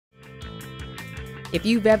If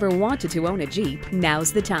you've ever wanted to own a Jeep,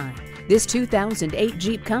 now's the time. This 2008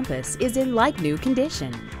 Jeep Compass is in like-new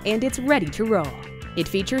condition, and it's ready to roll. It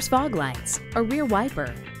features fog lights, a rear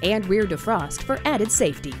wiper, and rear defrost for added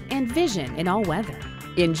safety and vision in all weather.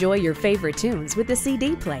 Enjoy your favorite tunes with the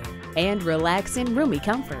CD player and relax in roomy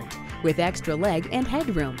comfort with extra leg and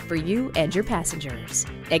headroom for you and your passengers.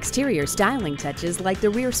 Exterior styling touches like the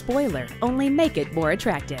rear spoiler only make it more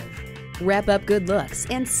attractive. Wrap up good looks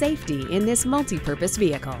and safety in this multi-purpose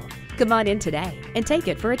vehicle. Come on in today and take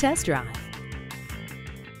it for a test drive.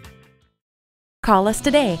 Call us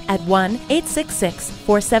today at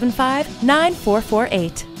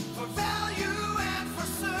 1-866-475-9448.